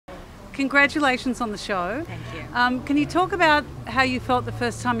congratulations on the show. Thank you. Can you talk about how you felt the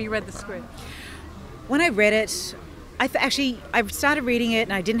first time you read the script? When I read it, I started reading it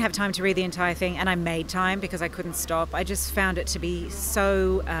and I didn't have time to read the entire thing, and I made time because I couldn't stop. I just found it to be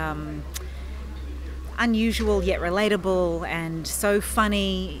so unusual yet relatable, and so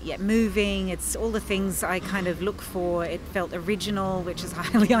funny yet moving. It's all the things I kind of look for. It felt original, which is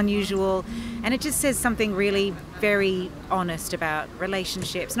highly unusual, and it just says something really very honest about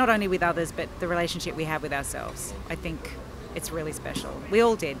relationships, not only with others but the relationship we have with ourselves. I think it's really special. We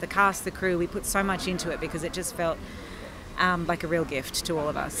all did, the cast, the crew, we put so much into it because it just felt like a real gift to all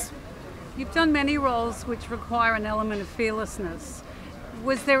of us. You've done many roles which require an element of fearlessness.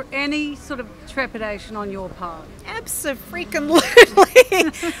 Was there any sort of trepidation on your part? Absolutely.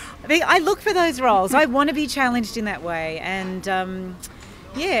 I look for those roles. I want to be challenged in that way, and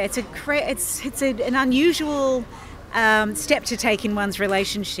it's an unusual step to take in one's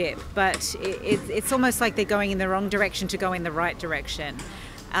relationship, but it's almost like they're going in the wrong direction to go in the right direction.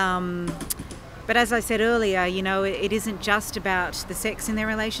 But as I said earlier, it isn't just about the sex in their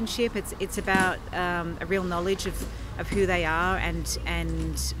relationship. It's about a real knowledge of who they are,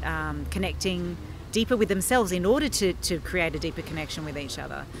 and connecting deeper with themselves in order to create a deeper connection with each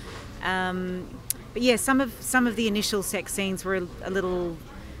other. But yeah, some of the initial sex scenes were a little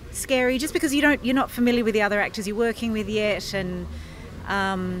scary, just because you're not familiar with the other actors you're working with yet, and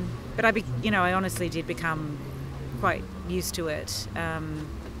but I honestly did become quite used to it.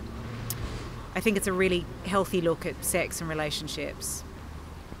 I think it's a really healthy look at sex and relationships.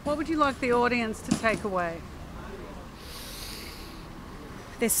 What would you like the audience to take away?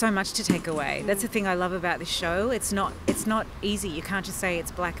 There's so much to take away. That's the thing I love about this show. It's not easy. You can't just say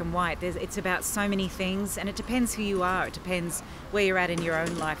it's black and white. It's about so many things, and it depends who you are. It depends where you're at in your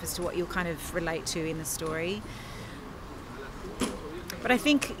own life as to what you'll kind of relate to in the story. But I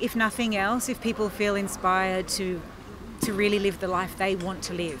think, if nothing else, if people feel inspired to really live the life they want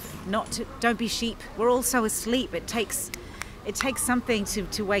to live, don't be sheep. We're all so asleep. It takes something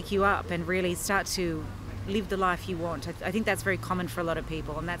to wake you up and really start to live the life you want. I think that's very common for a lot of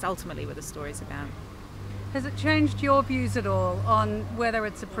people, and that's ultimately what the story's about. Has it changed your views at all on whether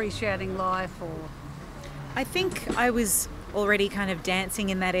it's appreciating life or? I think I was already kind of dancing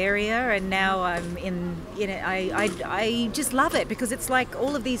in that area, and now I'm in. I just love it, because it's like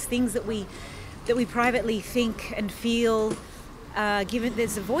all of these things that we privately think and feel.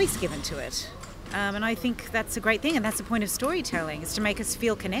 There's a voice given to it. And I think that's a great thing, and that's the point of storytelling, is to make us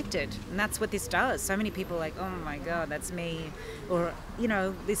feel connected, and that's what this does. So many people are like, oh my God, that's me, or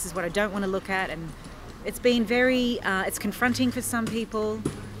this is what I don't want to look at, and it's been very, it's confronting for some people,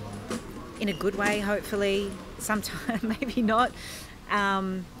 in a good way, hopefully. Sometimes maybe not.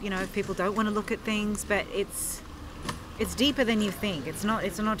 People don't want to look at things, but it's deeper than you think. It's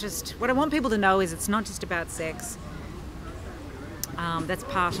not just, what I want people to know is it's not just about sex. That's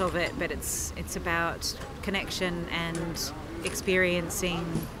part of it, but it's about connection and experiencing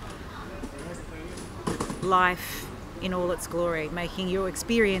life in all its glory, making your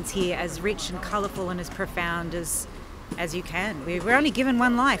experience here as rich and colourful and as profound as you can. We're only given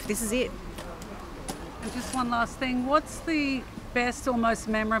one life. This is it. And just one last thing. What's the best or most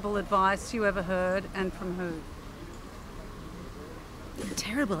memorable advice you ever heard, and from who? I'm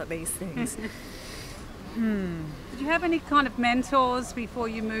terrible at these things. Did you have any kind of mentors before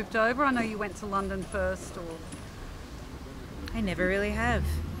you moved over? I know you went to London first, or? I never really have.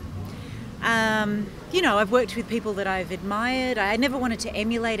 I've worked with people that I've admired. I never wanted to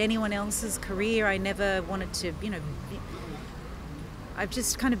emulate anyone else's career. I never wanted to, I've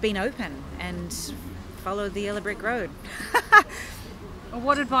just kind of been open and followed the yellow brick road. Well,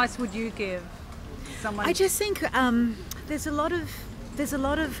 what advice would you give someone? I just think there's a lot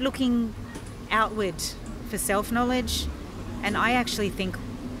of looking outward for self-knowledge, and I actually think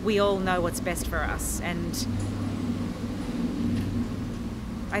we all know what's best for us, and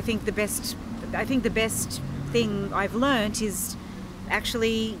I think the best thing I've learnt is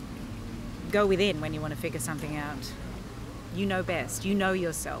actually go within when you want to figure something out. You know best. You know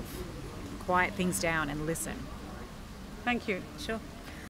yourself. Quiet things down and listen. Thank you. Sure.